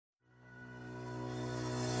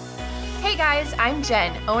guys, I'm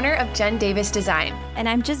Jen, owner of Jen Davis Design. And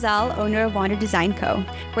I'm Giselle, owner of Wander Design Co.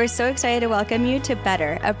 We're so excited to welcome you to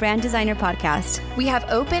Better, a brand designer podcast. We have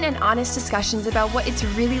open and honest discussions about what it's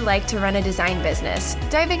really like to run a design business,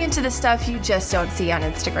 diving into the stuff you just don't see on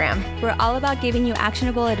Instagram. We're all about giving you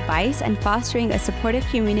actionable advice and fostering a supportive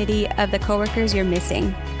community of the coworkers you're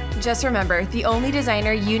missing. Just remember, the only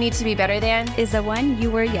designer you need to be better than is the one you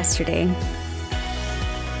were yesterday.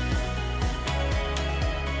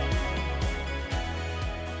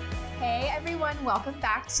 Welcome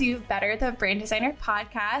back to Better, the Brand Designer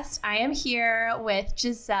podcast. I am here with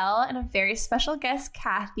Giselle and a very special guest,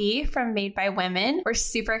 Kathy from Made by Women. We're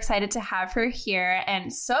super excited to have her here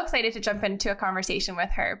and so excited to jump into a conversation with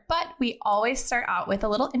her. But we always start out with a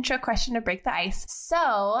little intro question to break the ice.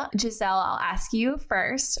 So, Giselle, I'll ask you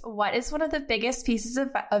first, what is one of the biggest pieces of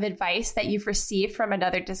advice that you've received from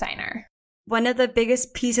another designer? One of the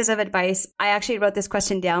biggest pieces of advice, I actually wrote this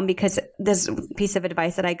question down because this piece of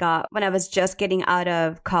advice that I got when I was just getting out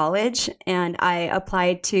of college, and I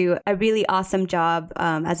applied to a really awesome job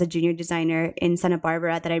as a junior designer in Santa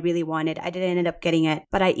Barbara that I really wanted. I didn't end up getting it,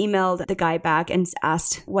 but I emailed the guy back and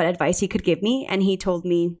asked what advice he could give me. And he told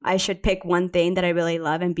me I should pick one thing that I really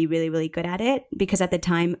love and be really, really good at it. Because at the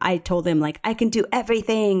time I told him I can do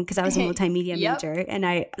everything because I was a multimedia major and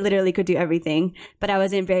I literally could do everything, but I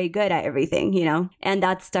wasn't very good at everything. And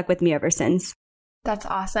that's stuck with me ever since. That's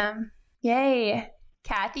awesome. Yay.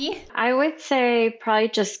 Kathy? I would say probably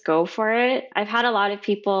just go for it. I've had a lot of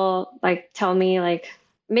people tell me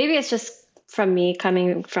maybe it's just from me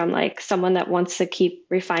coming from someone that wants to keep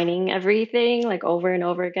refining everything over and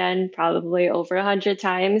over again, probably over 100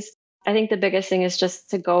 times. I think the biggest thing is just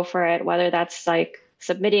to go for it, whether that's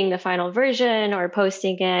submitting the final version or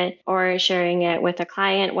posting it or sharing it with a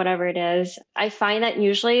client, whatever it is. I find that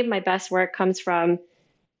usually my best work comes from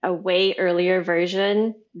a way earlier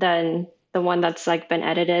version than the one that's been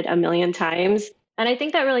edited a million times. And I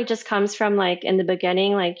think that really just comes from in the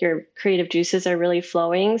beginning, your creative juices are really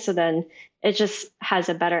flowing. So then it just has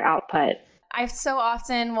a better output. I so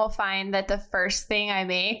often will find that the first thing I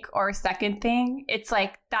make or second thing, it's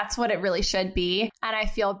that's what it really should be. And I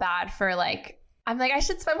feel bad for I'm I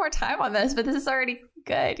should spend more time on this, but this is already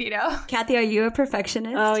good, Kathy, are you a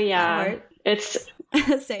perfectionist? Oh, yeah. It's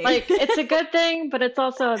Same. It's a good thing, but it's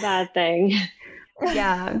also a bad thing.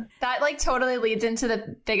 Yeah. That totally leads into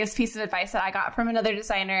the biggest piece of advice that I got from another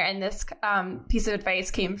designer. And this piece of advice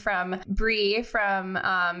came from Bree from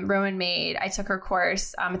Rowan Made. I took her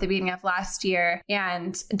course at the beginning of last year.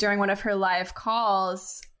 And during one of her live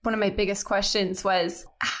calls, one of my biggest questions was,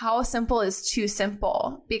 how simple is too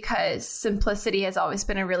simple? Because simplicity has always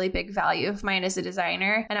been a really big value of mine as a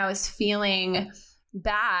designer. And I was feeling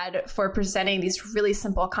bad for presenting these really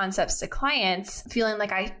simple concepts to clients, feeling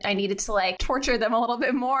I needed to torture them a little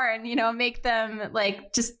bit more and, make them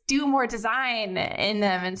just do more design in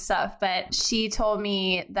them and stuff. But she told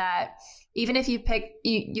me that even if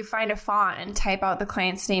you find a font and type out the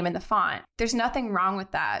client's name in the font, there's nothing wrong with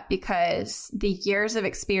that because the years of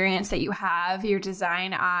experience that you have, your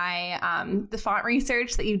design eye, the font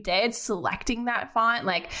research that you did selecting that font,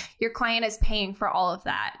 your client is paying for all of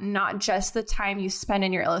that, not just the time you spend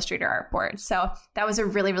in your Illustrator artboard. So that was a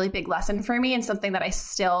really, really big lesson for me and something that I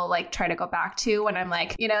still try to go back to when I'm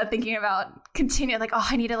thinking about continuing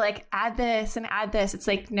I need to add this and add this. It's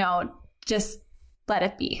no, just let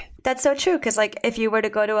it be. That's so true. Because if you were to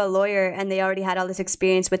go to a lawyer and they already had all this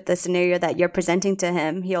experience with the scenario that you're presenting to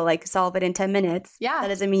him, he'll solve it in 10 minutes. Yeah. That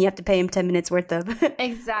doesn't mean you have to pay him 10 minutes worth of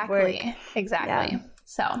Exactly. work. Exactly. Yeah.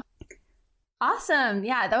 So awesome.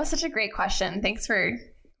 Yeah. That was such a great question. Thanks for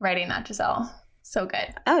writing that, Giselle. So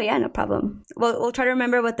good. Oh yeah, no problem. We'll try to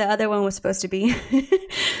remember what the other one was supposed to be.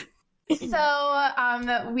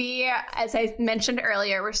 So we, as I mentioned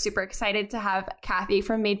earlier, we're super excited to have Kathy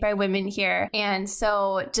from Made by Women here. And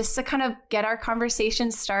so just to kind of get our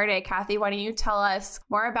conversation started, Kathy, why don't you tell us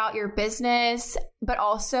more about your business, but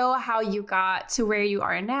also how you got to where you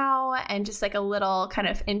are now and just a little kind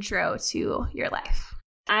of intro to your life.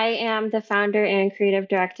 I am the founder and creative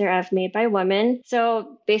director of Made by Women.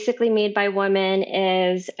 So basically, Made by Women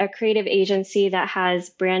is a creative agency that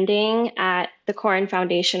has branding at the core and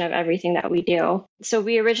foundation of everything that we do. So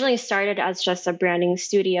we originally started as just a branding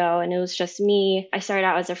studio and it was just me. I started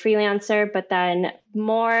out as a freelancer, but then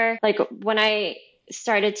more when I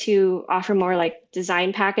started to offer more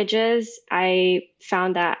design packages, I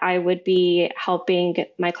found that I would be helping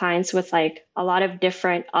my clients with a lot of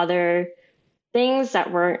different other things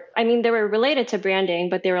that were, I mean, they were related to branding,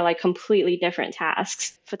 but they were like completely different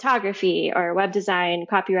tasks, photography or web design,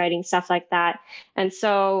 copywriting, stuff like that. And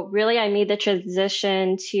so really I made the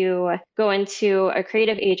transition to go into a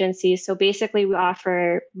creative agency. So basically we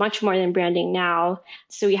offer much more than branding now.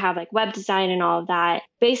 So we have like web design and all of that.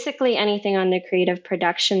 Basically anything on the creative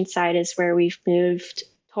production side is where we've moved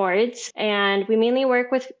towards. And we mainly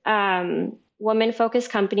work with women-focused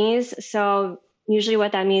companies. So usually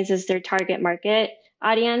what that means is their target market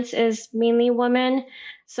audience is mainly women.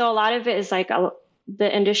 So a lot of it is like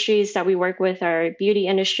the industries that we work with are beauty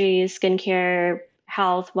industries, skincare,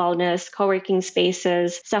 health, wellness, co-working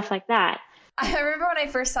spaces, stuff like that. I remember when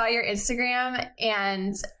I first saw your Instagram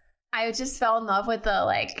and I just fell in love with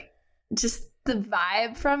just the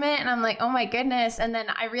vibe from it. And I'm like, oh my goodness. And then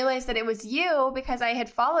I realized that it was you because I had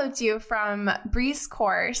followed you from Bree's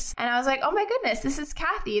course. And I was like, oh my goodness, this is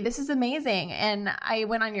Kathy. This is amazing. And I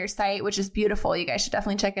went on your site, which is beautiful. You guys should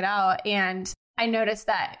definitely check it out. And I noticed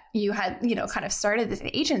that you had, kind of started this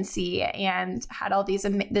agency and had all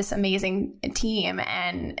this amazing team.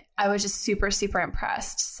 And I was just super, super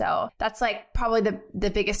impressed. So that's like probably the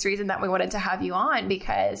biggest reason that we wanted to have you on,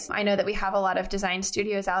 because I know that we have a lot of design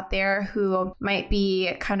studios out there who might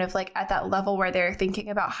be kind of like at that level where they're thinking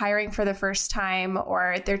about hiring for the first time,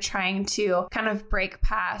 or they're trying to kind of break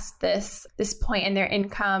past this point in their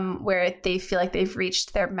income where they feel like they've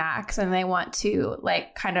reached their max and they want to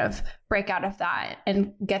like kind of break out of that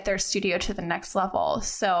and get their studio to the next level.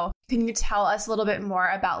 So can you tell us a little bit more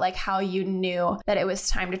about like how you knew that it was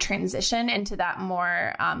time to transition into that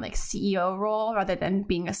more like CEO role rather than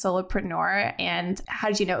being a solopreneur? And how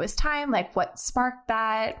did you know it was time? Like what sparked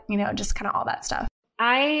that? Just kind of all that stuff.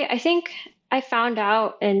 I think I found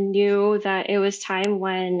out and knew that it was time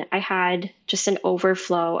when I had just an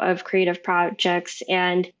overflow of creative projects,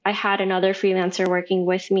 and I had another freelancer working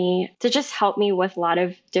with me to just help me with a lot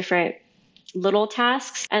of different little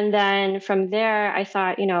tasks. And then from there, I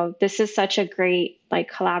thought, this is such a great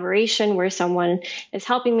like collaboration where someone is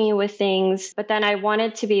helping me with things. But then I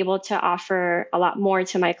wanted to be able to offer a lot more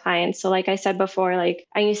to my clients. So like I said before, like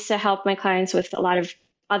I used to help my clients with a lot of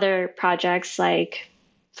other projects like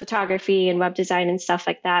photography and web design and stuff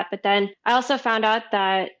like that. But then I also found out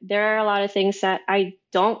that there are a lot of things that I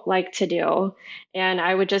don't like to do, and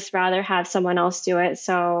I would just rather have someone else do it.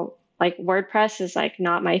 So like WordPress is like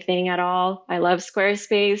not my thing at all. I love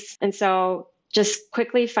Squarespace. And so just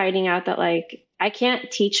quickly finding out that like I can't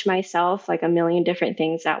teach myself like a million different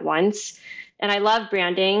things at once. And I love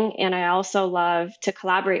branding, and I also love to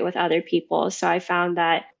collaborate with other people. So I found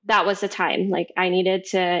that that was the time. Like I needed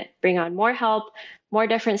to bring on more help, more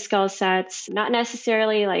different skill sets, not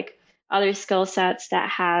necessarily like other skill sets that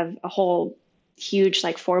have a whole huge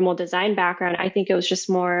like formal design background. I think it was just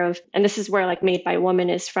more of, and this is where like Made by Women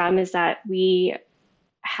is from, is that we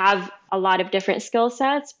have a lot of different skill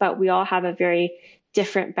sets, but we all have a very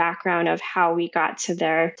different background of how we got to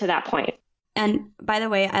that point. And by the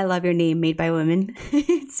way, I love your name, Made by Women.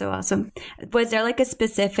 It's so awesome. Was there like a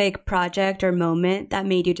specific project or moment that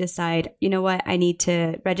made you decide, you know what, I need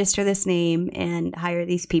to register this name and hire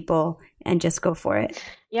these people and just go for it?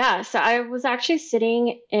 Yeah. So I was actually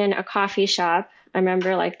sitting in a coffee shop. I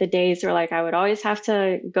remember like the days where like I would always have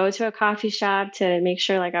to go to a coffee shop to make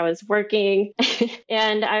sure like I was working.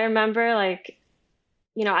 And I remember like,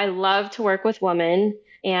 I love to work with women,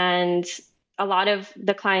 and a lot of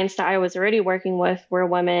the clients that I was already working with were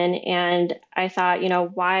women. And I thought,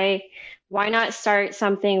 why not start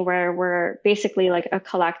something where we're basically like a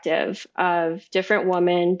collective of different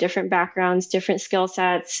women, different backgrounds, different skill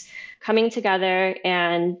sets coming together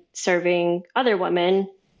and serving other women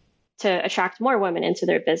to attract more women into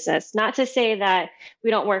their business. Not to say that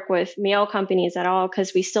we don't work with male companies at all,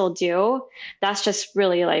 because we still do. That's just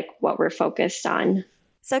really like what we're focused on.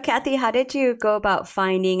 So Kathy, how did you go about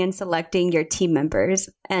finding and selecting your team members?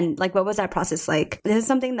 And like, what was that process like? This is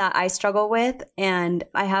something that I struggle with, and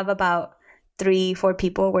I have about 3-4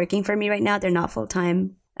 people working for me right now. They're not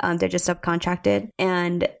full-time. They're just subcontracted.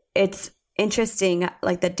 And it's interesting,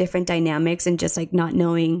 like the different dynamics and just like not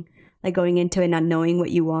knowing, like going into it, not knowing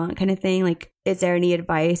what you want kind of thing. Like, is there any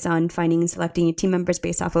advice on finding and selecting your team members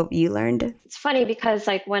based off of what you learned? It's funny because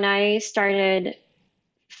like when I started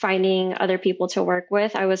finding other people to work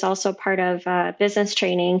with, I was also part of business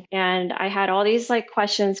training, and I had all these like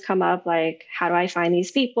questions come up, like, how do I find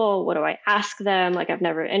these people? What do I ask them? Like, I've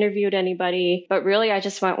never interviewed anybody, but really I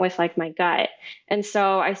just went with like my gut. And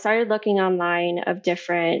so I started looking online of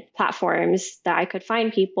different platforms that I could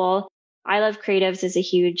find people. I Love Creatives is a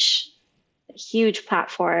huge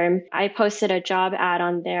platform. I posted a job ad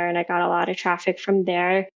on there and I got a lot of traffic from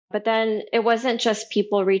there. But then it wasn't just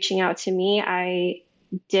people reaching out to me. I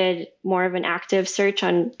did more of an active search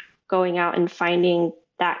on going out and finding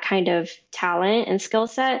that kind of talent and skill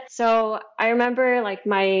set. So I remember like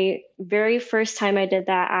my very first time I did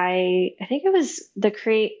that, I think it was the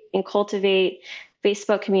Create and Cultivate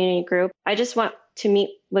Facebook community group. I just went to meet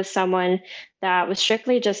with someone that was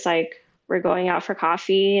strictly just like, we're going out for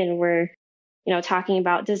coffee and we're, talking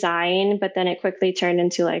about design, but then it quickly turned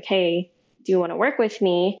into like, hey, do you want to work with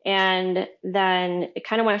me? And then it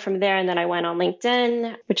kind of went from there. And then I went on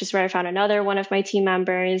LinkedIn, which is where I found another one of my team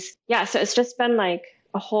members. Yeah. So it's just been like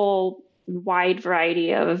a whole wide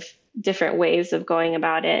variety of different ways of going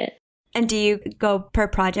about it. And do you go per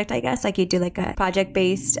project, I guess? Like you do like a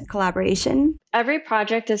project-based collaboration? Every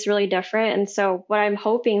project is really different. And so what I'm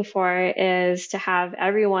hoping for is to have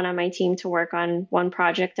everyone on my team to work on one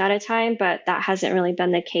project at a time, but that hasn't really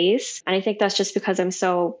been the case. And I think that's just because I'm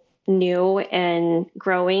so new and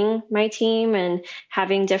growing my team and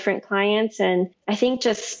having different clients. And I think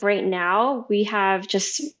just right now we have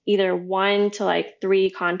just either 1 to like 3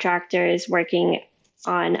 contractors working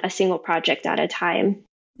on a single project at a time.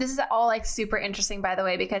 This is all like super interesting, by the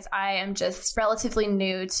way, because I am just relatively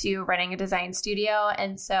new to running a design studio.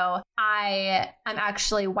 And so I am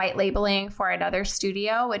actually white labeling for another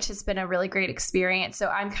studio, which has been a really great experience. So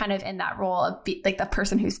I'm kind of in that role of like the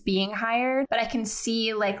person who's being hired, but I can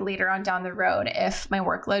see like later on down the road, if my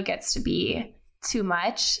workload gets to be too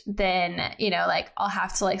much, then, like I'll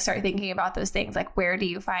have to like start thinking about those things. Like, where do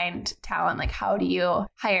you find talent? Like, how do you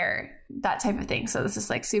hire that type of thing? So this is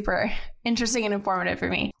like super interesting and informative for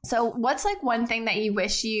me. So what's like one thing that you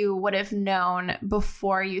wish you would have known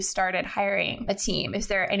before you started hiring a team? Is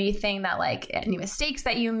there anything that like any mistakes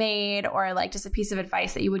that you made, or like just a piece of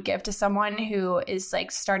advice that you would give to someone who is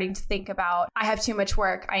like starting to think about, I have too much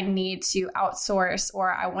work, I need to outsource,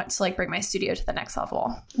 or I want to like bring my studio to the next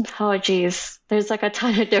level? Oh, geez. There's like a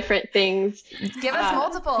ton of different things. Give us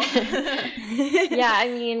multiple. Yeah, I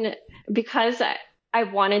mean, because I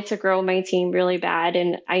wanted to grow my team really bad,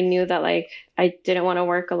 and I knew that like I didn't want to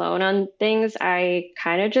work alone on things. I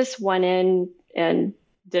kind of just went in and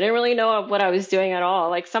didn't really know what I was doing at all.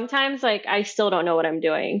 Like sometimes like I still don't know what I'm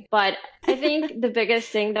doing. But I think the biggest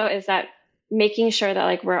thing though is that making sure that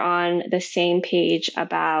like we're on the same page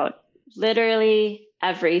about literally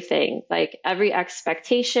everything, like every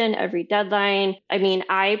expectation, every deadline. I mean,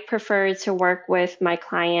 I prefer to work with my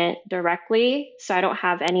client directly. So I don't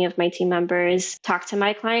have any of my team members talk to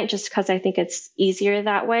my client just because I think it's easier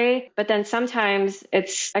that way. But then sometimes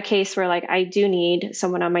it's a case where like I do need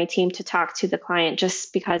someone on my team to talk to the client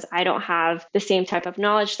just because I don't have the same type of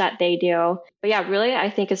knowledge that they do. But yeah, really, I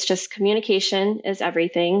think it's just communication is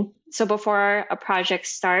everything. So before a project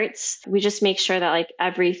starts, we just make sure that like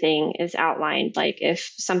everything is outlined. Like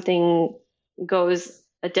if something goes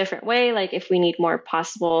a different way, like if we need more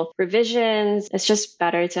possible revisions, it's just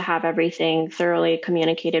better to have everything thoroughly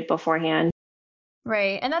communicated beforehand.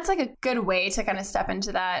 Right. And that's like a good way to kind of step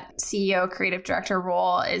into that CEO creative director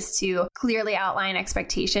role, is to clearly outline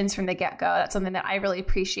expectations from the get-go. That's something that I really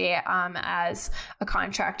appreciate as a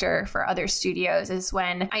contractor for other studios, is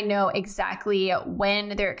when I know exactly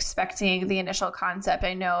when they're expecting the initial concept.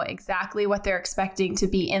 I know exactly what they're expecting to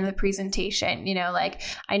be in the presentation. Like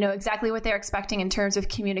I know exactly what they're expecting in terms of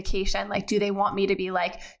communication. Like, do they want me to be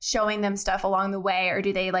like showing them stuff along the way, or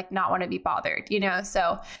do they like not want to be bothered?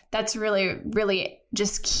 So that's really, really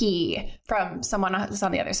just key from someone who's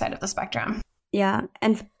on the other side of the spectrum. Yeah.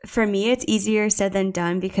 And for me, it's easier said than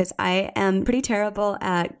done because I am pretty terrible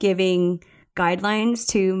at giving guidelines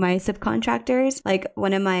to my subcontractors. Like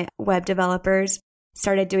one of my web developers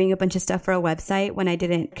started doing a bunch of stuff for a website when I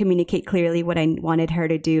didn't communicate clearly what I wanted her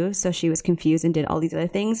to do. So she was confused and did all these other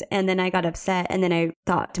things. And then I got upset. And then I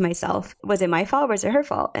thought to myself, was it my fault or was it her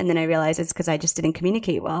fault? And then I realized it's because I just didn't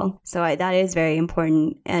communicate well. So that is very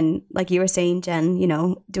important. And like you were saying, Jen,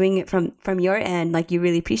 doing it from your end, like you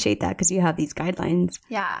really appreciate that because you have these guidelines.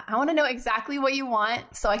 Yeah. I want to know exactly what you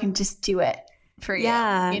want so I can just do it for you.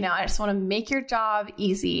 Yeah. I just want to make your job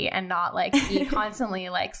easy and not like be constantly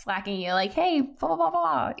like slacking you like, hey, blah, blah,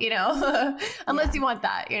 blah, blah, unless you want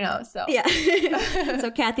that, so. Yeah. So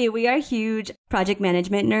Kathy, we are huge project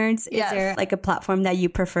management nerds. Is there like a platform that you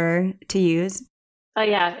prefer to use? Oh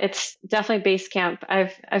yeah, it's definitely Basecamp.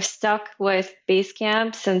 I've stuck with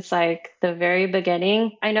Basecamp since like the very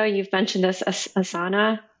beginning. I know you've mentioned this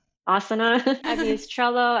Asana. I've used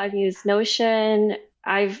Trello, I've used Notion.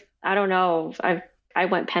 I don't know. I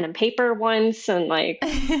went pen and paper once and like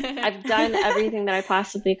I've done everything that I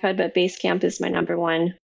possibly could, but Basecamp is my number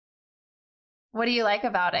one. What do you like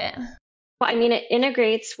about it? Well, I mean, it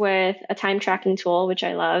integrates with a time tracking tool, which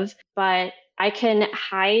I love, but I can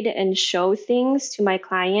hide and show things to my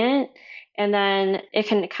client. And then it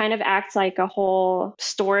can kind of act like a whole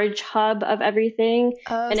storage hub of everything.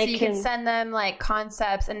 Oh, and so it you can send them like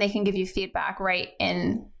concepts and they can give you feedback right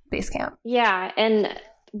in Basecamp. Yeah. And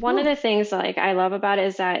one of the things like I love about it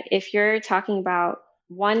is that if you're talking about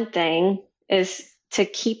one thing, is to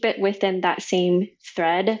keep it within that same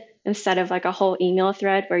thread instead of like a whole email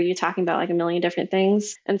thread where you're talking about like a million different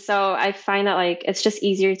things. And so I find that like it's just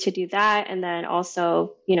easier to do that. And then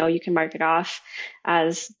also, you can mark it off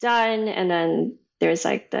as done. And then there's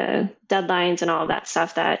like the deadlines and all of that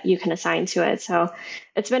stuff that you can assign to it. So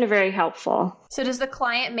it's been very helpful. So does the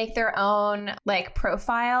client make their own like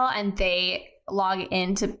profile and they log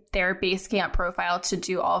into their Basecamp profile to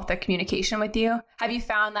do all of the communication with you? Have you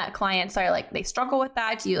found that clients are like, they struggle with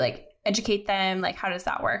that? Do you like educate them? Like, how does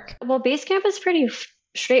that work? Well, Basecamp is pretty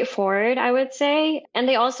straightforward, I would say. And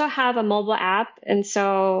they also have a mobile app. And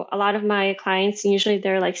so a lot of my clients, usually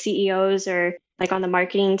they're like CEOs or like on the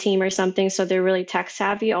marketing team or something. So they're really tech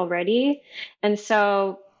savvy already. And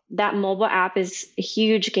so that mobile app is a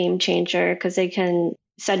huge game changer because they can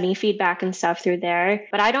send me feedback and stuff through there.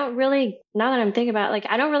 But I don't really, now that I'm thinking about it, like,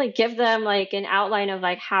 I don't really give them like an outline of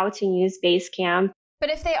like how to use Basecamp. But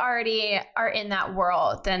if they already are in that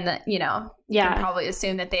world, then you can probably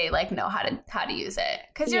assume that they like know how to use it,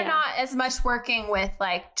 because you're not as much working with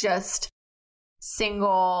like just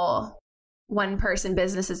single one person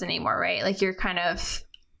businesses anymore, right? Like you're kind of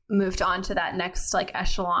moved on to that next like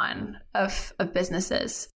echelon of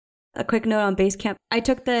businesses. A quick note on Basecamp. I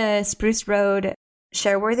took the Spruce Road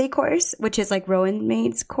Shareworthy course, which is like Rowan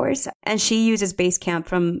Maid's course, and she uses Basecamp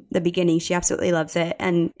from the beginning. She absolutely loves it,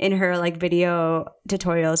 and in her like video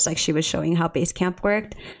tutorials, like she was showing how Basecamp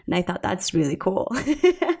worked, and I thought that's really cool.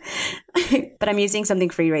 But I'm using something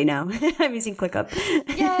free right now. I'm using ClickUp.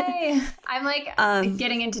 Yay! I'm like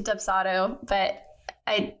getting into Dubsado, but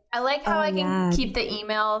I like how I can keep the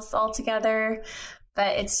emails all together,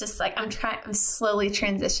 but it's just like I'm slowly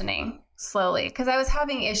transitioning. Slowly, because I was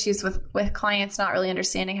having issues with clients not really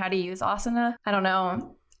understanding how to use Asana. I don't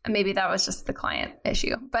know, maybe that was just the client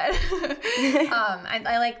issue, but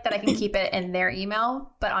I like that I can keep it in their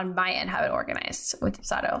email, but on my end have it organized with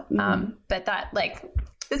Dubsado. But that like,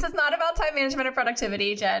 this is not about time management or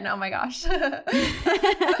productivity, Jen. Oh my gosh.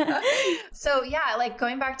 So yeah, like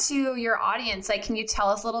going back to your audience, like, can you tell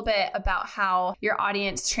us a little bit about how your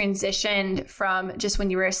audience transitioned from just when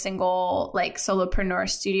you were a single, like solopreneur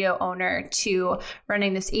studio owner to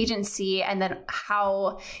running this agency, and then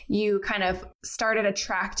how you kind of started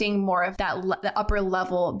attracting more of that the upper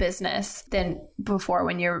level business than before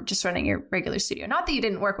when you're just running your regular studio? Not that you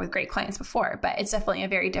didn't work with great clients before, but it's definitely a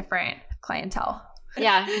very different clientele.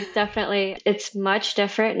 Yeah, definitely. It's much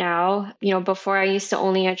different now. Before I used to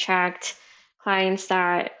only attract clients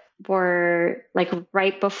that were like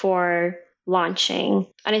right before launching.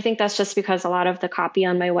 And I think that's just because a lot of the copy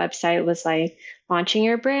on my website was like launching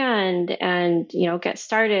your brand and, get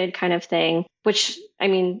started kind of thing, which I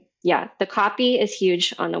mean, yeah, the copy is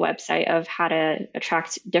huge on the website of how to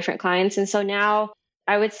attract different clients. And so now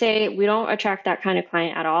I would say we don't attract that kind of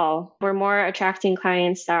client at all. We're more attracting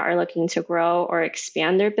clients that are looking to grow or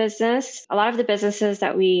expand their business. A lot of the businesses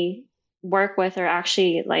that we work with are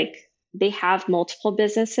actually like, they have multiple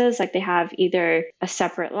businesses. Like they have either a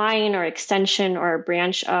separate line or extension or a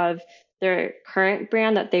branch of their current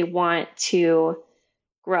brand that they want to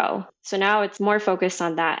grow. So now it's more focused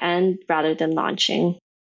on that end rather than launching.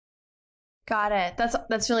 Got it.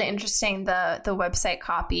 That's really interesting. The website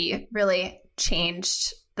copy really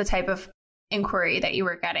changed the type of inquiry that you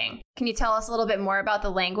were getting. Can you tell us a little bit more about the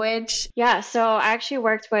language? Yeah, so I actually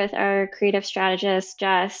worked with our creative strategist,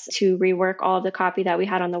 Jess, to rework all of the copy that we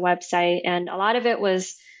had on the website. And a lot of it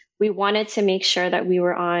was, we wanted to make sure that we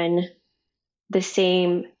were on the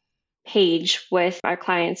same page with our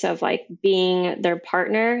clients of like being their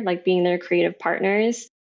partner, like being their creative partners.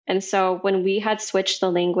 And so when we had switched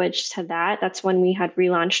the language to that, that's when we had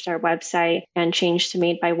relaunched our website and changed to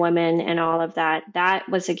Made by Women and all of that. That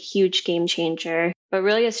was a huge game changer. But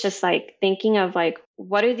really, it's just like thinking of like,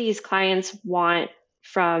 what do these clients want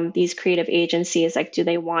from these creative agencies? Like, do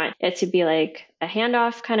they want it to be like a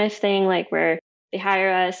handoff kind of thing, like where they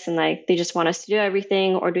hire us and like they just want us to do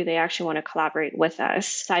everything, or do they actually want to collaborate with us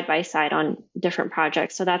side by side on different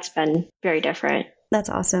projects? So that's been very different. That's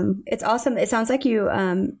awesome. It's awesome. It sounds like you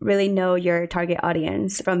really know your target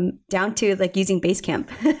audience from down to like using Basecamp.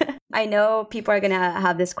 I know people are going to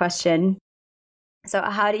have this question. So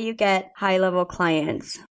how do you get high level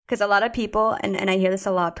clients? Because a lot of people, and I hear this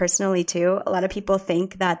a lot personally too, a lot of people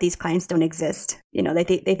think that these clients don't exist.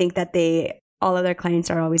 They think that they all other clients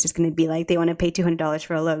are always just going to be like, they want to pay $200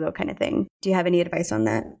 for a logo kind of thing. Do you have any advice on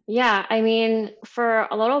that? Yeah, I mean, for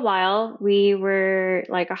a little while, we were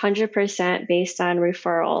like 100% based on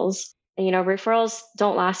referrals. And, referrals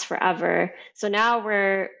don't last forever. So now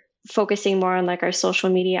we're focusing more on like our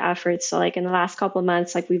social media efforts. So like in the last couple of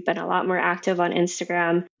months, like we've been a lot more active on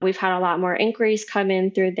Instagram. We've had a lot more inquiries come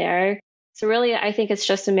in through there. So really, I think it's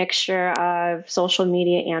just a mixture of social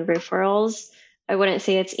media and referrals. I wouldn't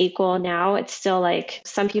say it's equal now. It's still like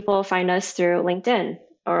some people find us through LinkedIn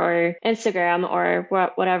or Instagram or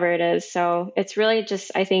whatever it is. So it's really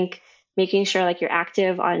just, I think, making sure like you're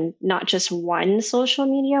active on not just one social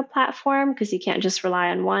media platform, because you can't just rely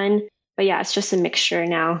on one. But yeah, it's just a mixture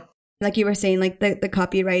now. Like you were saying, like the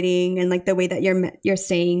copywriting and like the way that you're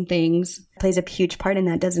saying things plays a huge part in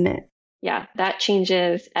that, doesn't it? Yeah, that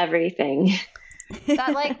changes everything.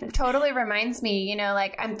 That like totally reminds me,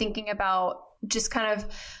 like I'm thinking about just kind of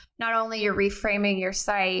not only you're reframing your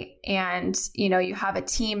site and, you have a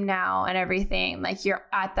team now and everything, like you're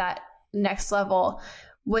at that next level.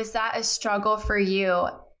 Was that a struggle for you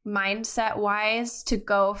mindset wise to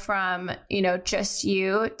go from, just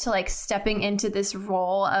you to like stepping into this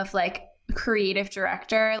role of like creative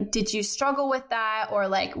director? Did you struggle with that, or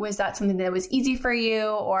like was that something that was easy for you?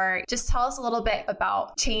 Or just tell us a little bit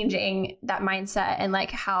about changing that mindset and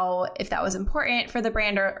like how, if that was important for the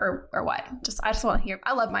brand or what. I just want to hear.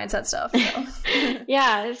 I love mindset stuff. So.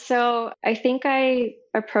 Yeah, so I think I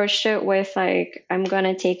approached it with like, I'm going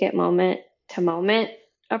to take it moment to moment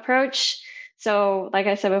approach. So like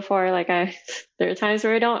I said before, like there are times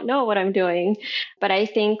where I don't know what I'm doing, but I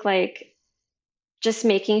think like just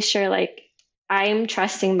making sure like I'm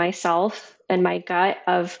trusting myself and my gut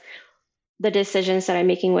of the decisions that I'm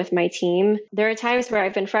making with my team. There are times where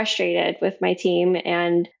I've been frustrated with my team.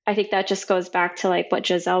 And I think that just goes back to like what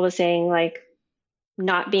Giselle was saying, like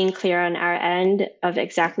not being clear on our end of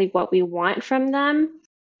exactly what we want from them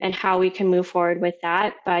and how we can move forward with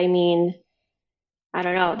that. But I mean, I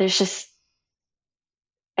don't know.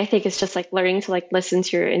 I think it's just like learning to like listen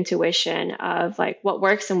to your intuition of like what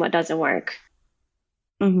works and what doesn't work.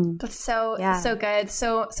 Mm-hmm. That's so good.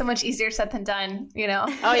 So much easier said than done,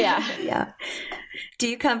 Oh yeah. Yeah. Do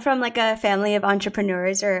you come from like a family of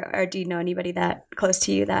entrepreneurs or do you know anybody that close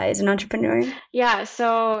to you that is an entrepreneur? Yeah.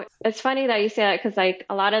 So it's funny that you say that, because like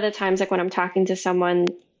a lot of the times, like when I'm talking to someone,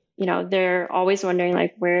 they're always wondering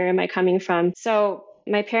like, where am I coming from? So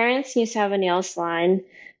my parents used to have a nail salon.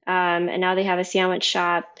 And now they have a sandwich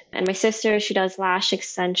shop. And my sister, she does lash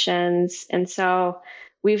extensions. And so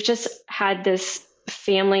we've just had this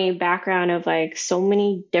family background of like so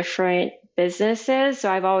many different businesses.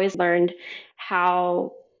 So I've always learned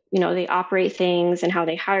how, they operate things and how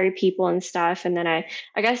they hire people and stuff. And then I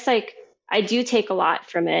guess like I do take a lot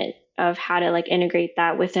from it of how to like integrate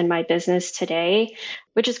that within my business today,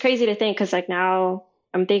 which is crazy to think, because like now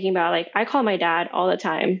I'm thinking about like, I call my dad all the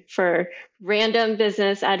time for random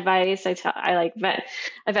business advice. I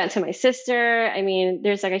vent to my sister. I mean,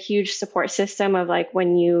 there's like a huge support system of like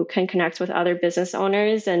when you can connect with other business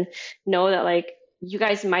owners and know that like you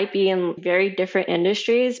guys might be in very different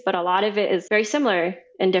industries, but a lot of it is very similar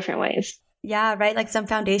in different ways. Yeah, right. Like some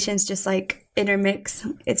foundations just like intermix.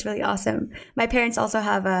 It's really awesome. My parents also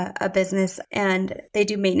have a business and they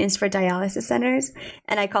do maintenance for dialysis centers.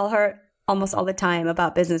 And I call her almost all the time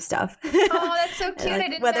about business stuff. Oh, that's so cute. Like, I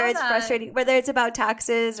didn't whether know it's that. frustrating, whether it's about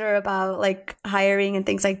taxes or about like hiring and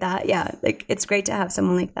things like that. Yeah, like it's great to have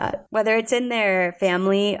someone like that. Whether it's in their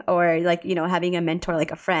family or like, having a mentor,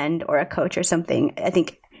 like a friend or a coach or something. I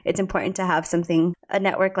think it's important to have a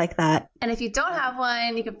network like that. And if you don't have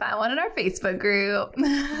one, you can find one in our Facebook group.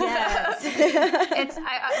 Yes.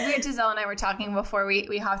 Giselle and I were talking before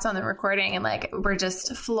we hopped on the recording, and like we're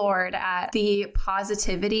just floored at the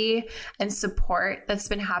positivity and support that's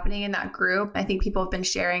been happening in that group. I think people have been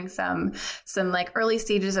sharing some like early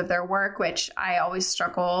stages of their work, which I always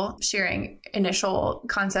struggle sharing initial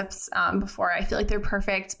concepts before I feel like they're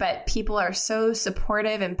perfect, but people are so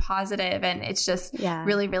supportive and positive, and it's just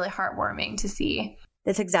really, really heartwarming to see.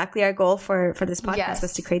 That's exactly our goal for this podcast,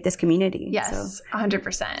 was to create this community. Yes, so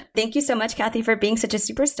 100%. Thank you so much, Kathy, for being such a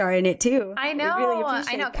superstar in it too. I know. Really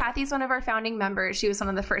appreciate that. Kathy's one of our founding members. She was one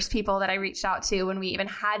of the first people that I reached out to when we even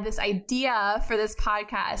had this idea for this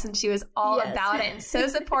podcast, and she was all about it and so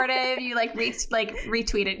supportive. You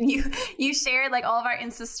retweeted. You shared like all of our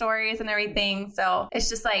Insta stories and everything. So it's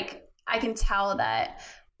just like I can tell that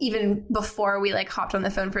even before we like hopped on the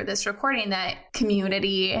phone for this recording, that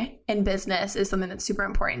community and business is something that's super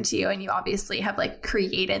important to you. And you obviously have like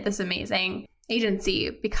created this amazing agency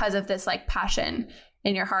because of this like passion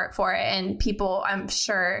in your heart for it. And people, I'm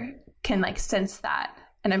sure, can like sense that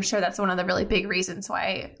And I'm sure that's one of the really big reasons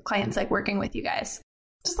why clients like working with you guys.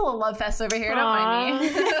 Just a little love fest over here. Don't mind me.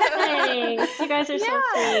 Thanks. You guys are so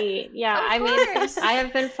sweet. Yeah. I mean, I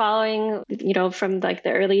have been following, from like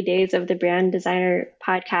the early days of the Brand Designer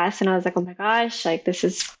podcast. And I was like, oh my gosh, like this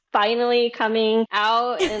is finally coming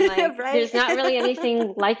out. And like, right? There's not really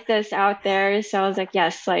anything like this out there. So I was like,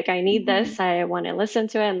 yes, like I need this. I want to listen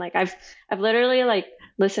to it. And like, I've literally like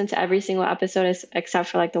listened to every single episode except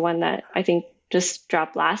for like the one that I think just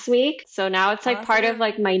dropped last week. So now it's like part of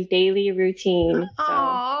like my daily routine. So.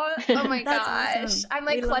 Oh my gosh. Awesome. I'm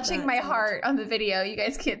like clutching my so heart on the video. You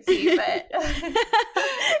guys can't see, but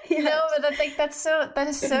no, but that's like, that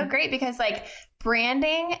is so great because like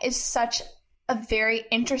branding is such a very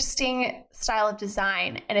interesting style of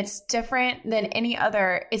design, and it's different than any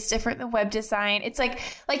other. It's different than web design. It's like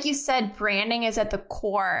you said, branding is at the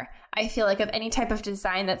core, I feel like, of any type of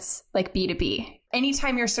design that's like B2B.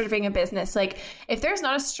 Anytime you're serving a business, like if there's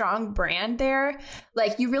not a strong brand there,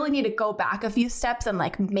 like you really need to go back a few steps and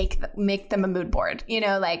like make them a mood board.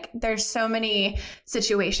 Like there's so many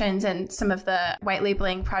situations and some of the white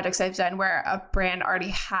labeling projects I've done where a brand already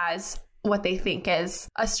has what they think is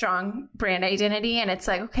a strong brand identity. And it's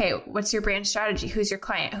like, okay, what's your brand strategy? Who's your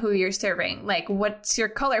client? Who you're serving? Like, what's your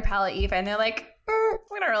color palette even? They're like,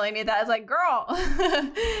 we don't really need that. It's like, girl,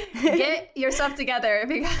 get yourself together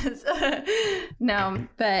because no,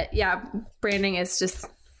 but yeah, branding is just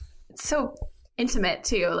so intimate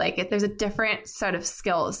too. Like if there's a different set of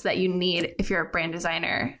skills that you need if you're a brand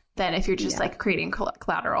designer than if you're just like creating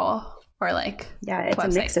collateral. Or like, it's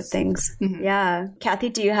websites. A mix of things. Mm-hmm. Yeah. Kathy,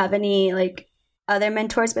 do you have any like other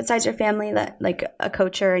mentors besides your family that like a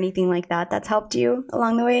coach or anything like that's helped you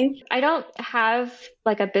along the way? I don't have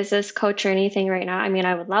like a business coach or anything right now. I mean,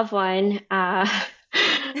 I would love one.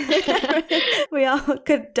 We all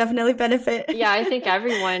could definitely benefit. Yeah, I think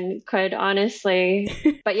everyone could, honestly.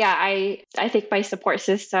 But yeah, I think my support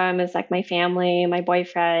system is like my family, my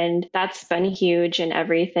boyfriend. That's been huge in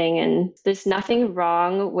everything. And there's nothing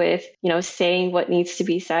wrong with, saying what needs to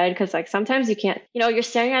be said. Because like sometimes you can't, you're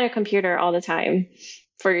staring at a computer all the time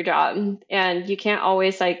for your job. And you can't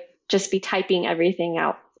always like just be typing everything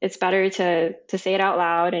out. It's better to say it out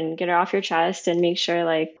loud and get it off your chest and make sure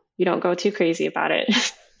like you don't go too crazy about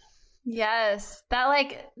it. Yes,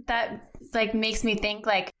 that makes me think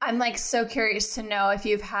like I'm like so curious to know if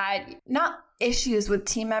you've had not issues with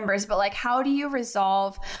team members, but like how do you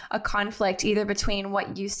resolve a conflict either between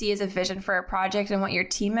what you see as a vision for a project and what your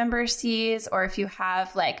team member sees, or if you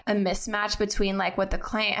have like a mismatch between like what the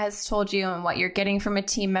client has told you and what you're getting from a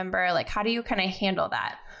team member, like how do you kind of handle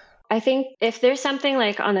that? I think if there's something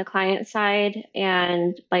like on the client side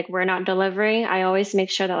and like we're not delivering, I always make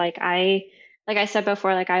sure that like I said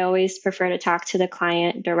before, like I always prefer to talk to the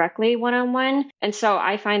client directly one-on-one. And so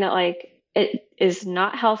I find that like it is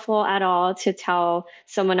not helpful at all to tell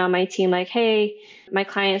someone on my team like, hey, my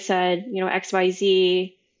client said,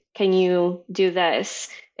 XYZ, can you do this?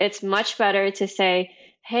 It's much better to say,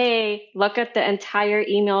 hey, look at the entire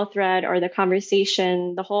email thread or the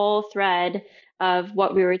conversation, the whole thread of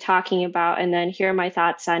what we were talking about. And then here are my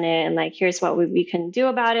thoughts on it. And like, here's what we can do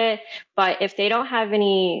about it. But if they don't have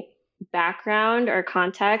any background or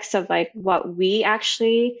context of like what we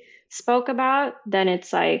actually spoke about, then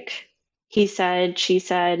it's like he said, she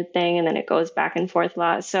said thing, and then it goes back and forth a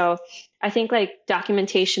lot. So I think like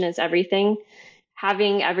documentation is everything.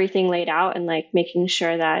 Having everything laid out and like making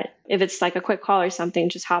sure that if it's like a quick call or something,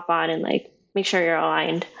 just hop on and like make sure you're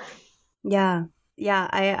aligned. Yeah. Yeah,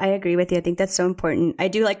 I agree with you. I think that's so important. I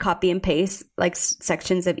do like copy and paste like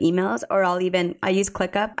sections of emails, or I use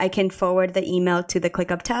ClickUp. I can forward the email to the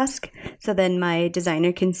ClickUp task. So then my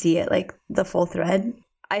designer can see it like the full thread.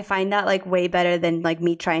 I find that like way better than like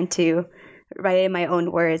me trying to write it in my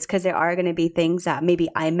own words, because there are going to be things that maybe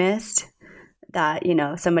I missed that,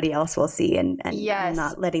 somebody else will see and yes.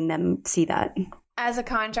 not letting them see that. As a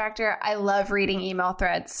contractor, I love reading email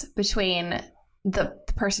threads between the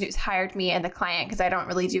person who's hired me and the client, because I don't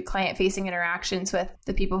really do client-facing interactions with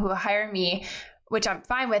the people who hire me, which I'm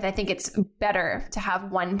fine with. I think it's better to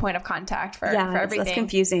have one point of contact for everything. It's less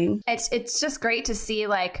confusing. It's just great to see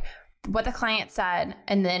like what the client said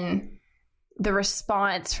and then the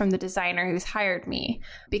response from the designer who's hired me,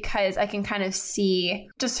 because I can kind of see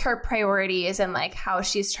just her priorities and like how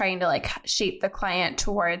she's trying to like shape the client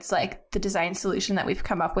towards like the design solution that we've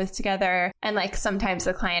come up with together. And like sometimes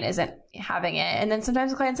the client isn't having it. And then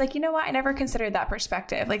sometimes the client's like, you know what? I never considered that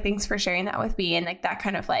perspective. Like, thanks for sharing that with me. And like that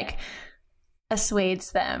kind of like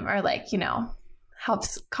assuades them or like,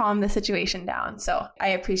 helps calm the situation down. So I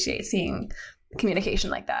appreciate seeing communication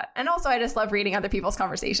like that. And also I just love reading other people's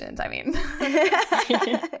conversations. I mean,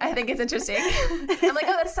 I think it's interesting. I'm like,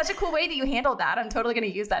 oh, that's such a cool way that you handled that. I'm totally going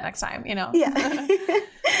to use that next time, you know? Yeah.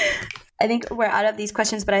 I think we're out of these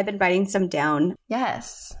questions, but I've been writing some down.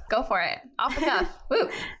 Yes. Go for it. Off the cuff. Woo.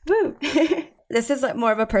 Woo. This is like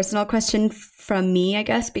more of a personal question from me, I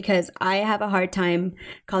guess, because I have a hard time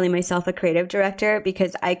calling myself a creative director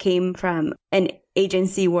because I came from an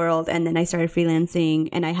agency world and then I started freelancing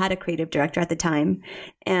and I had a creative director at the time.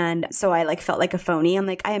 And so I like felt like a phony. I'm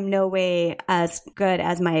like, I am no way as good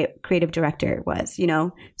as my creative director was, you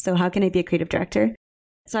know? So how can I be a creative director?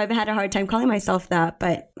 So I've had a hard time calling myself that,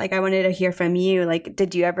 but like I wanted to hear from you. Like,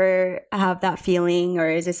 did you ever have that feeling, or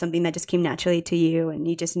is it something that just came naturally to you and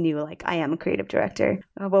you just knew like I am a creative director?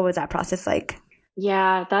 What was that process like?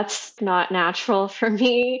 Yeah, that's not natural for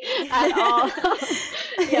me at all.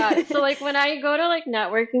 Yeah, so like when I go to like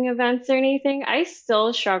networking events or anything, I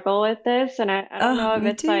still struggle with this, and I don't know if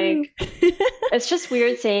it's like it's just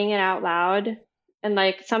weird saying it out loud. And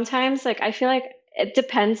like sometimes like I feel like it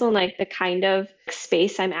depends on like the kind of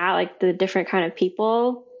space I'm at, like the different kind of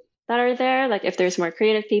people that are there. Like if there's more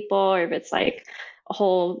creative people, or if it's like a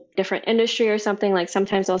whole different industry or something. Like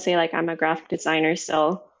sometimes I'll say like I'm a graphic designer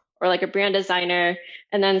still, or like a brand designer.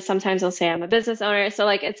 And then sometimes I'll say I'm a business owner. So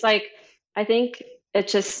like, it's like, I think it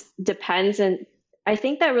just depends. And I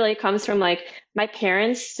think that really comes from like, my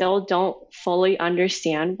parents still don't fully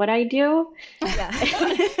understand what I do. Yeah.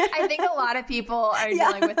 I think a lot of people are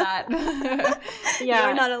dealing with that. Yeah.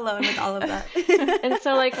 You're not alone with all of that. And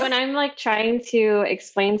so like, when I'm like trying to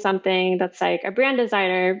explain something that's like a brand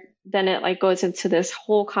designer, then it like goes into this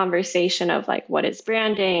whole conversation of like, what is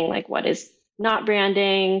branding? Like, what is not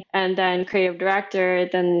branding? And then creative director,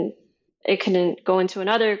 then it can go into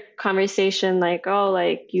another conversation like, oh,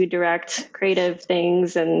 like you direct creative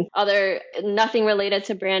things and other nothing related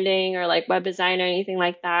to branding or like web design or anything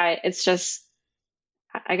like that. It's just,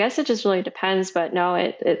 I guess it just really depends, but no,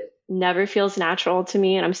 it never feels natural to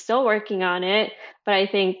me, and I'm still working on it. But I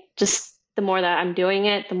think just the more that I'm doing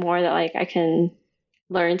it, the more that like I can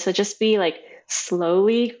learn to just be like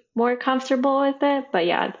slowly more comfortable with it. But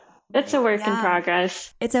yeah, it's a work in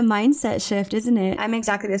progress. It's a mindset shift, isn't it? I'm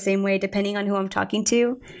exactly the same way, depending on who I'm talking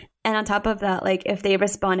to. And on top of that, like if they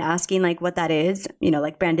respond asking like what that is, you know,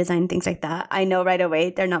 like brand design, things like that, I know right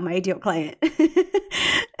away they're not my ideal client.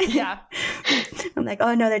 Yeah. I'm like,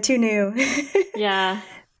 oh no, they're too new. Yeah.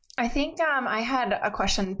 I think I had a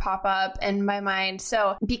question pop up in my mind.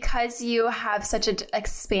 So because you have such an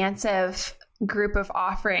expansive group of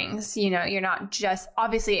offerings, you know, you're not just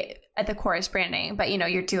obviously at the core is branding, but you know,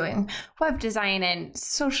 you're doing web design and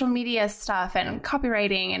social media stuff and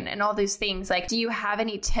copywriting and all these things. Like, do you have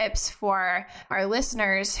any tips for our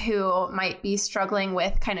listeners who might be struggling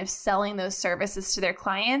with kind of selling those services to their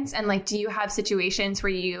clients? And like, do you have situations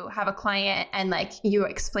where you have a client and like you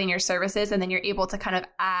explain your services and then you're able to kind of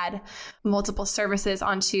add multiple services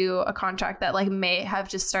onto a contract that like may have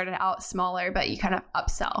just started out smaller, but you kind of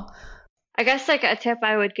upsell? I guess like a tip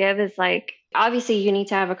I would give is like, obviously you need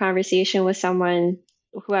to have a conversation with someone,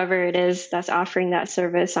 whoever it is that's offering that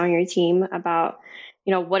service on your team, about,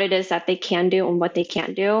 you know, what it is that they can do and what they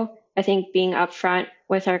can't do. I think being upfront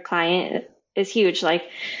with our client is huge, like,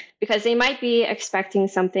 because they might be expecting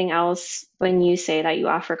something else when you say that you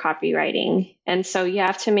offer copywriting. And so you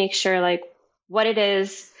have to make sure like what it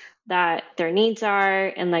is that their needs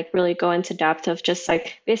are, and like really go into depth of just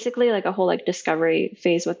like basically like a whole like discovery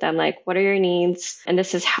phase with them. Like, what are your needs? And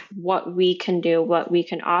this is what we can do, what we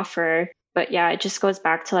can offer. But yeah, it just goes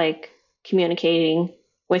back to like communicating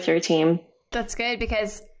with your team. That's good,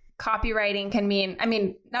 because copywriting can mean, I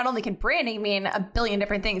mean, not only can branding mean a billion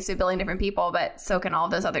different things to a billion different people, but so can all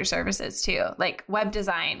of those other services too. Like web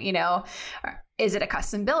design, you know, is it a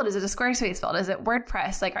custom build? Is it a Squarespace build? Is it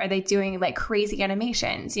WordPress? Like, are they doing like crazy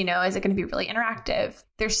animations? You know, is it going to be really interactive?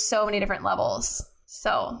 There's so many different levels.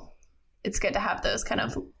 So it's good to have those kind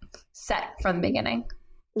of set from the beginning.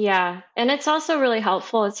 Yeah. And it's also really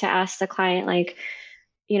helpful to ask the client, like,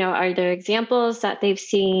 you know, are there examples that they've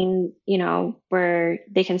seen, you know, where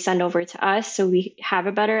they can send over to us so we have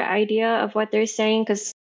a better idea of what they're saying?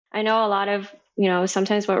 Because I know a lot of, you know,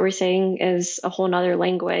 sometimes what we're saying is a whole nother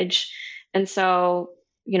language. And so,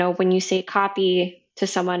 you know, when you say copy to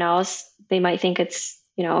someone else, they might think it's,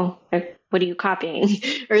 you know, like, what are you copying?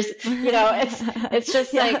 Or, you know, it's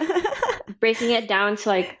just like breaking it down to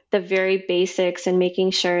like the very basics and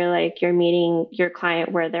making sure like you're meeting your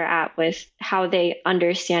client where they're at with how they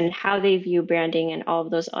understand, how they view branding and all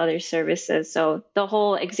of those other services. So the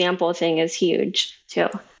whole example thing is huge too.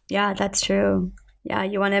 Yeah, that's true. Yeah,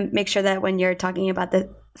 you want to make sure that when you're talking about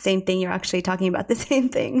the same thing, you're actually talking about the same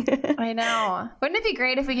thing. I know. Wouldn't it be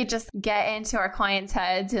great if we could just get into our clients'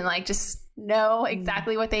 heads and like just know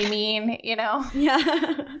exactly what they mean, you know? Yeah.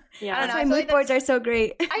 Yeah. That's why mood boards are so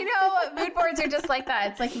great. I know. Mood boards are just like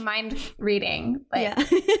that. It's like mind reading. Like, Yeah.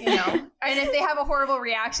 you know? And if they have a horrible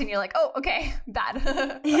reaction, you're like, oh, okay,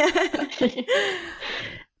 bad. Yeah.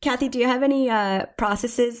 Kathy, do you have any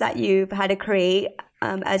processes that you've had to create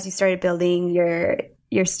as you started building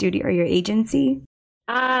your studio or your agency?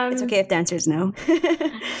 It's okay if the answer is no.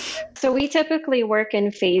 So we typically work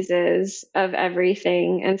in phases of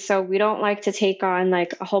everything. And so we don't like to take on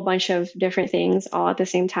like a whole bunch of different things all at the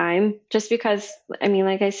same time. Just because, I mean,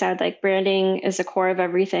 like I said, like branding is the core of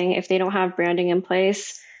everything. If they don't have branding in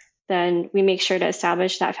place, then we make sure to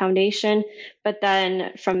establish that foundation. But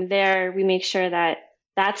then from there, we make sure that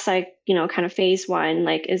that's like, you know, kind of phase one.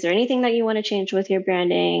 Like, is there anything that you want to change with your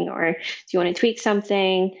branding, or do you want to tweak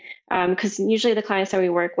something? Because usually the clients that we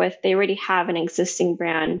work with, they already have an existing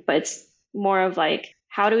brand, but it's more of like,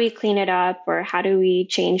 how do we clean it up, or how do we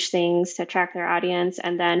change things to attract their audience?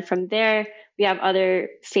 And then from there, we have other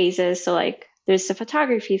phases. So like there's the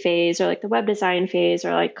photography phase, or like the web design phase,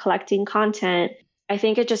 or like collecting content. I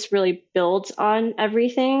think it just really builds on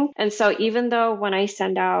everything. And so even though when I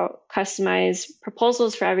send out customized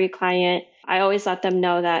proposals for every client, I always let them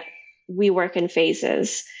know that we work in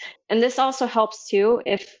phases. And this also helps too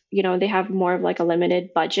if, you know, they have more of like a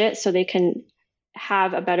limited budget, so they can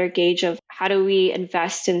have a better gauge of how do we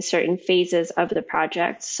invest in certain phases of the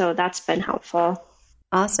project. So that's been helpful.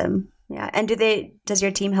 Awesome. Yeah. And does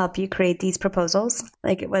your team help you create these proposals?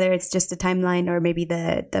 Like whether it's just the timeline or maybe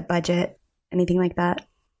the budget, anything like that?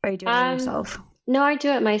 Or are you doing it yourself? No, I do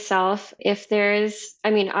it myself. If there's, I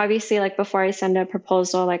mean, obviously, like before I send a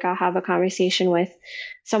proposal, like I'll have a conversation with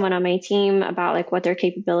someone on my team about like what their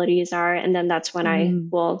capabilities are. And then that's when I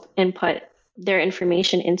will input their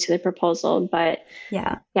information into the proposal. But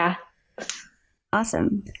yeah.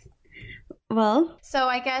 Awesome. Well, so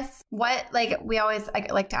I guess we always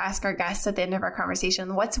like to ask our guests at the end of our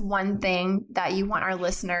conversation, what's one thing that you want our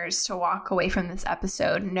listeners to walk away from this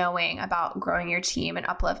episode knowing about growing your team and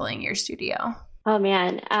up-leveling your studio? Oh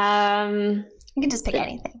man. You can just pick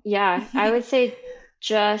anything. Yeah, I would say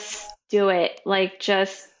just do it. Like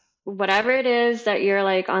just whatever it is that you're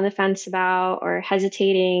like on the fence about or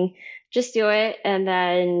hesitating, just do it. And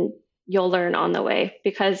then you'll learn on the way.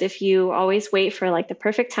 Because if you always wait for like the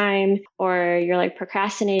perfect time, or you're like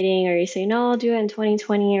procrastinating, or you say, no, I'll do it in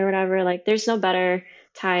 2020 or whatever, like there's no better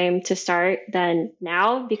time to start than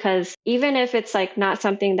now. Because even if it's like not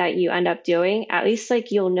something that you end up doing, at least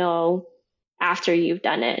like you'll know after you've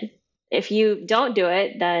done it. If you don't do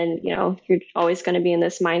it, then, you know, you're always going to be in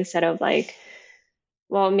this mindset of like,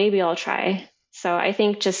 well, maybe I'll try. So I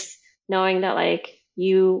think just knowing that like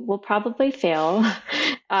you will probably fail.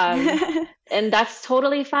 And that's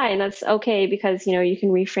totally fine. That's okay, because, you know, you can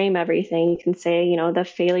reframe everything. You can say, you know, the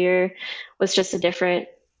failure was just a different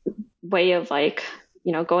way of like,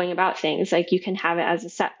 you know, going about things. Like you can have it as a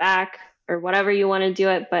setback or whatever you want to do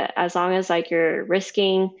it. But as long as like you're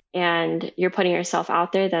risking and you're putting yourself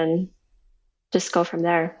out there, then just go from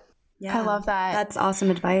there. Yeah, I love that. That's awesome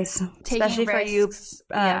advice, especially for you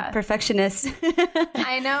perfectionists.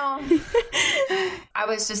 I know. I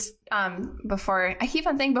was just, I keep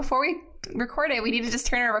on saying before we record it, we need to just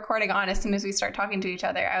turn our recording on as soon as we start talking to each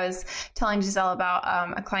other. I was telling Giselle about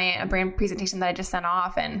a brand presentation that I just sent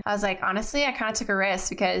off. And I was like, honestly, I kind of took a risk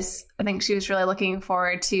because I think she was really looking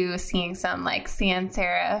forward to seeing some like sans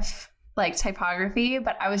serif like typography,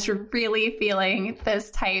 but I was really feeling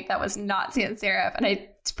this type that was not sans serif, and I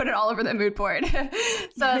put it all over the mood board.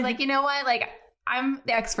 So I was like, you know what, like I'm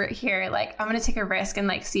the expert here, like I'm gonna take a risk and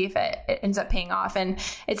like see if it ends up paying off. And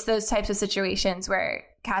it's those types of situations where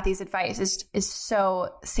Kathy's advice is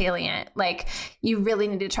so salient. Like you really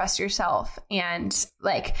need to trust yourself and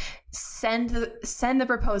like send the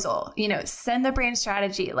proposal, you know, send the brand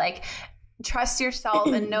strategy, like trust yourself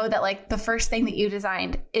and know that like the first thing that you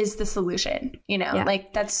designed is the solution, you know.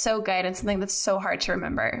 Like that's so good and something that's so hard to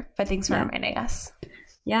remember, but thanks for reminding us.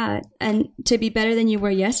 Yeah. And to be better than you were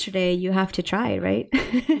yesterday, you have to try, right?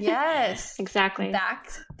 Yes, exactly. Back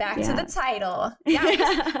to the title.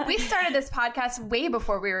 Yeah. We started this podcast way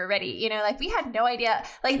before we were ready, you know, like we had no idea,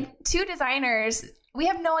 like two designers, we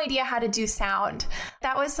have no idea how to do sound.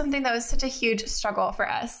 That was something that was such a huge struggle for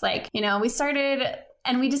us. Like, you know, we started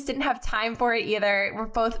and we just didn't have time for it either. We're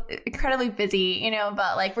both incredibly busy, you know,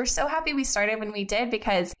 but like we're so happy we started when we did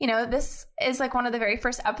because, you know, this is like one of the very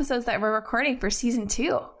first episodes that we're recording for season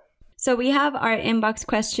 2. So we have our inbox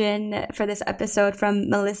question for this episode from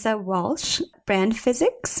Melissa Walsh, Brand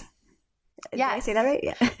Physics. Did I say that right?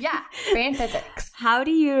 Yeah. Yeah, brand physics. How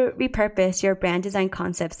do you repurpose your brand design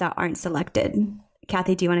concepts that aren't selected?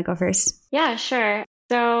 Kathy, do you want to go first? Yeah, sure.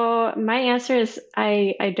 So my answer is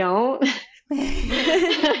I don't.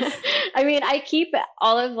 I mean, I keep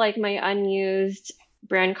all of like my unused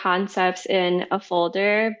brand concepts in a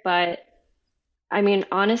folder, but I mean,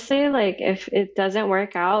 honestly, like if it doesn't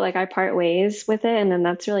work out, like I part ways with it and then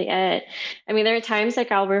that's really it. I mean, there are times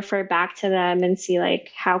like I'll refer back to them and see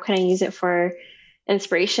like how can I use it for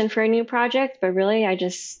inspiration for a new project, but really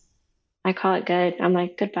I call it good. I'm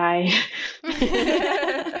like, goodbye.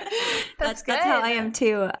 That's how I am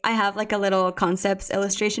too. I have like a little concepts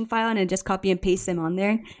illustration file and I just copy and paste them on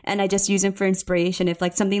there. And I just use them for inspiration. If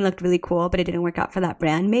like something looked really cool, but it didn't work out for that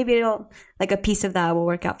brand, maybe it'll like a piece of that will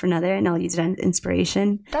work out for another and I'll use it on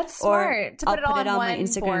inspiration. That's smart. To put it all on my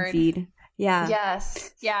Instagram board. feed. Yeah.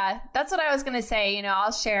 Yes. Yeah. That's what I was going to say. You know,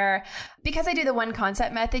 I'll share because I do the one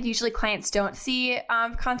concept method. Usually clients don't see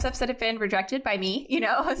concepts that have been rejected by me, you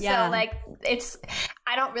know? Yeah. So like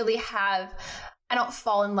I don't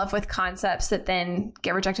fall in love with concepts that then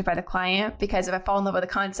get rejected by the client, because if I fall in love with a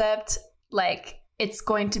concept, like it's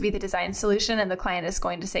going to be the design solution and the client is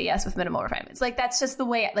going to say yes with minimal refinements. Like that's just the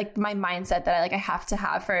way, like my mindset that I have to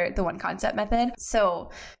have for the one concept method. So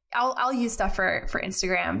I'll use stuff for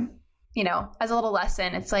Instagram, you know, as a little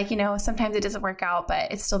lesson. It's like, you know, sometimes it doesn't work out,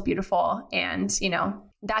 but it's still beautiful. And, you know,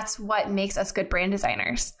 that's what makes us good brand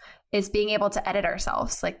designers, is being able to edit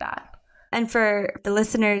ourselves like that. And for the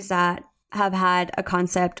listeners that have had a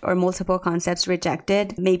concept or multiple concepts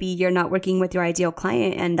rejected, maybe you're not working with your ideal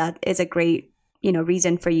client, and that is a great, you know,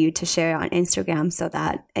 reason for you to share on Instagram so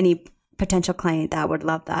that any potential client that would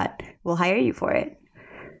love that will hire you for it.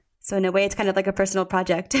 So in a way, it's kind of like a personal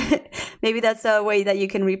project. Maybe that's a way that you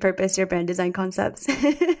can repurpose your brand design concepts.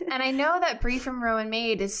 And I know that Bree from Rowan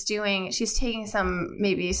Made she's taking some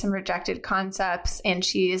rejected concepts and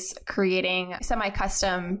she's creating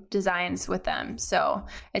semi-custom designs with them. So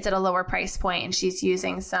it's at a lower price point and she's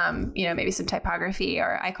using some, you know, maybe some typography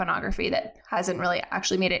or iconography that hasn't really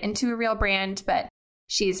actually made it into a real brand, but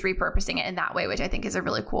she's repurposing it in that way, which I think is a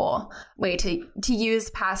really cool way to use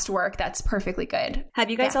past work that's perfectly good.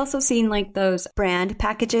 Have you guys also seen like those brand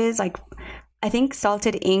packages? Like I think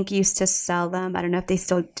Salted Ink used to sell them. I don't know if they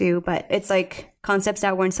still do, but it's like concepts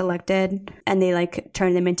that weren't selected and they like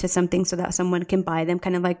turn them into something so that someone can buy them,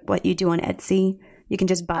 kind of like what you do on Etsy. You can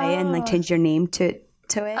just buy it and like change your name to it.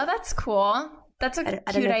 Oh, that's cool. That's a cute idea.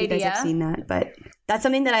 I don't know if you guys have seen that, but that's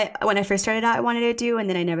something that when I first started out, I wanted to do, and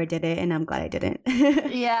then I never did it, and I'm glad I didn't.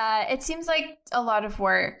 Yeah, it seems like a lot of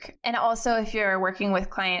work. And also, if you're working with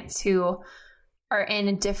clients who are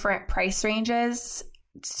in different price ranges,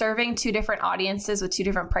 serving two different audiences with two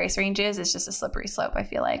different price ranges is just a slippery slope, I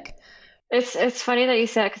feel like. It's funny that you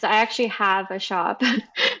said, because I actually have a shop that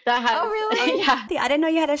has. Oh, really? Yeah. I didn't know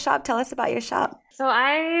you had a shop. Tell us about your shop. So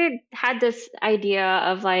I had this idea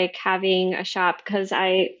of like having a shop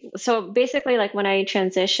so basically like when I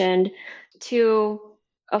transitioned to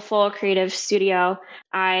a full creative studio,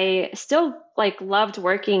 I still like loved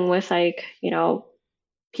working with like, you know,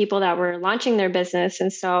 people that were launching their business.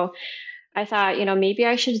 And so I thought, you know, maybe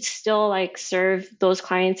I should still like serve those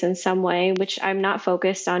clients in some way, which I'm not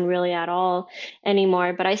focused on really at all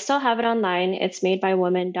anymore, but I still have it online. It's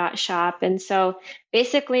madebywoman.shop. And so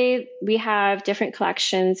basically we have different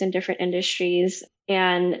collections in different industries.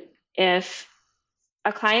 And if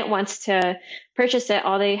a client wants to purchase it,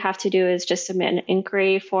 all they have to do is just submit an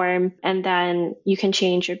inquiry form, and then you can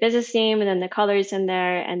change your business name and then the colors in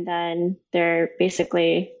there, and then they're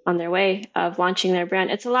basically on their way of launching their brand.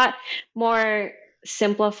 It's a lot more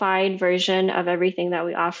simplified version of everything that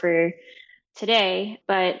we offer today,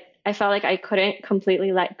 but I felt like I couldn't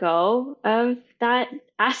completely let go of that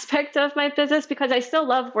aspect of my business because I still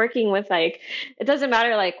love working with, like, it doesn't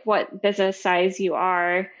matter like what business size you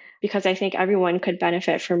are, because I think everyone could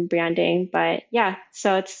benefit from branding. But yeah,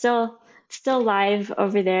 so it's still live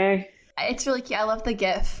over there. It's really cute. I love the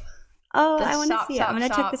GIF. Oh, I want to see it. I'm going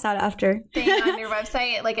to check this out after. Thing on your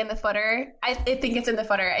website, like in the footer. I think it's in the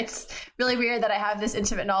footer. It's really weird that I have this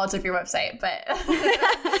intimate knowledge of your website, but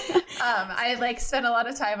I like spend a lot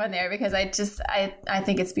of time on there because I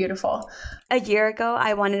think it's beautiful. A year ago,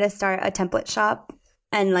 I wanted to start a template shop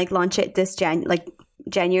and like launch it this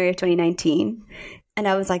January of 2019. And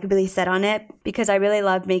I was like really set on it because I really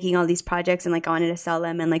loved making all these projects and like I wanted to sell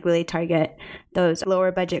them and like really target those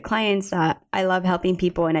lower budget clients that I love helping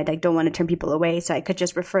people and I like don't want to turn people away, so I could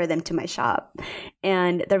just refer them to my shop.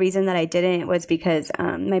 And the reason that I didn't was because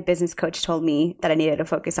my business coach told me that I needed to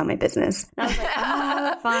focus on my business. And I was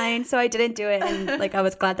like, fine. So I didn't do it. And like, I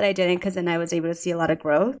was glad that I didn't because then I was able to see a lot of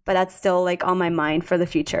growth. But that's still like on my mind for the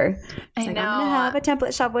future. I like, know. I'm going to have a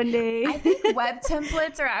template shop one day. I think web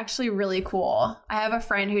templates are actually really cool. I have a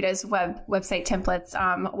friend who does website templates,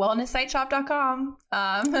 wellnesssiteshop.com.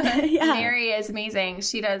 Mary is amazing.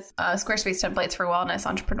 She does Squarespace templates for wellness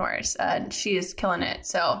entrepreneurs. She is killing it.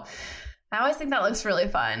 So I always think that looks really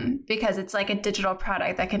fun because it's like a digital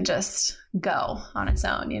product that can just go on its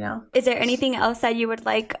own, you know? Is there anything else that you would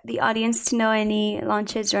like the audience to know? Any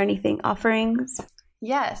launches or anything, offerings?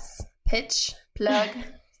 Yes. Pitch, plug.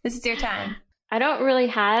 This is your time. I don't really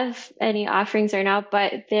have any offerings right now,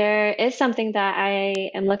 but there is something that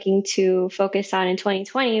I am looking to focus on in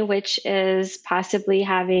 2020, which is possibly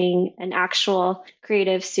having an actual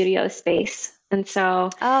creative studio space. And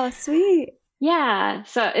so, oh, sweet. Yeah,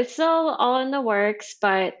 so it's still all in the works,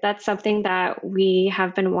 but that's something that we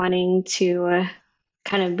have been wanting to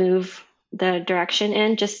kind of move the direction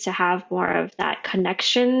in, just to have more of that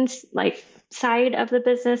connections, like side of the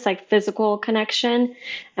business, like physical connection.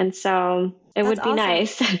 And so it would be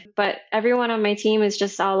nice, but everyone on my team is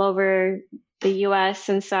just all over the US.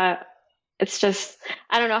 And so it's just,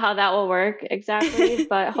 I don't know how that will work exactly,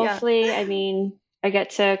 but hopefully, I mean, I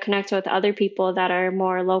get to connect with other people that are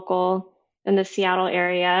more local in the Seattle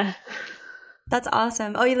area. That's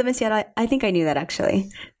awesome. Oh, you live in Seattle? I think I knew that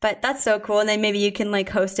actually. But that's so cool. And then maybe you can like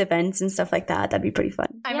host events and stuff like that. That'd be pretty fun.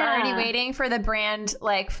 I'm already waiting for the brand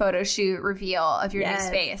like photo shoot reveal of your new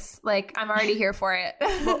space. Like I'm already here for it.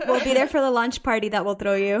 We'll be there for the launch party that we'll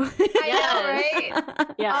throw you. I know, right?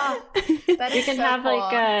 Yeah. Oh, that is you can so have cool.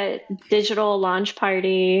 like a digital launch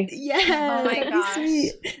party. Yes. Oh my gosh.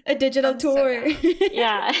 Sweet. A digital tour.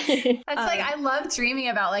 Yeah. That's like, I love dreaming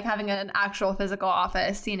about like having an actual physical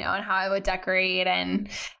office, you know, and how I would decorate. And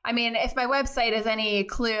I mean, if my website is any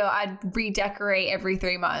clue, I'd redecorate every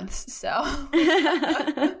 3 months. So.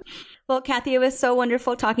 Well, Kathy, it was so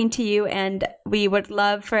wonderful talking to you, and we would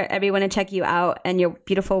love for everyone to check you out and your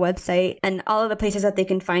beautiful website and all of the places that they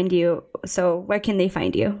can find you. So where can they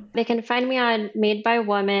find you? They can find me on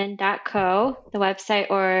madebywoman.co, the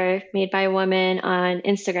website, or madebywoman on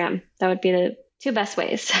Instagram. That would be the 2 best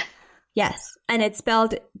ways. Yes. And it's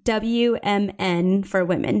spelled WMN for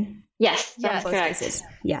women. Yes, Yes. that's correct.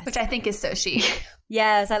 Yes. Which I think is so chic.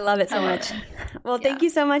 Yes, I love it so much. Well, thank you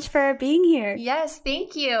so much for being here. Yes,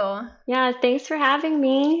 thank you. Yeah, thanks for having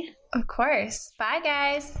me. Of course. Bye,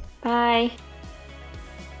 guys. Bye.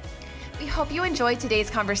 We hope you enjoyed today's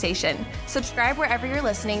conversation. Subscribe wherever you're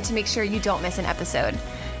listening to make sure you don't miss an episode.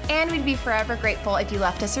 And we'd be forever grateful if you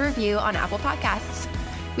left us a review on Apple Podcasts.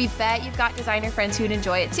 We bet you've got designer friends who'd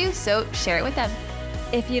enjoy it too, so share it with them.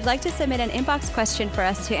 If you'd like to submit an inbox question for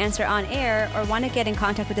us to answer on air, or want to get in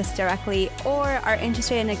contact with us directly, or are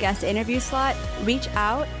interested in a guest interview slot, reach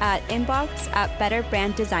out at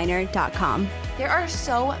inbox@betterbranddesigner.com. There are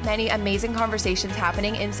so many amazing conversations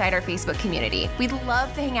happening inside our Facebook community. We'd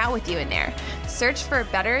love to hang out with you in there. Search for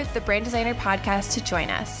Better, the Brand Designer Podcast to join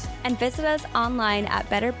us. And visit us online at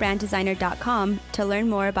betterbranddesigner.com to learn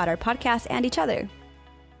more about our podcast and each other.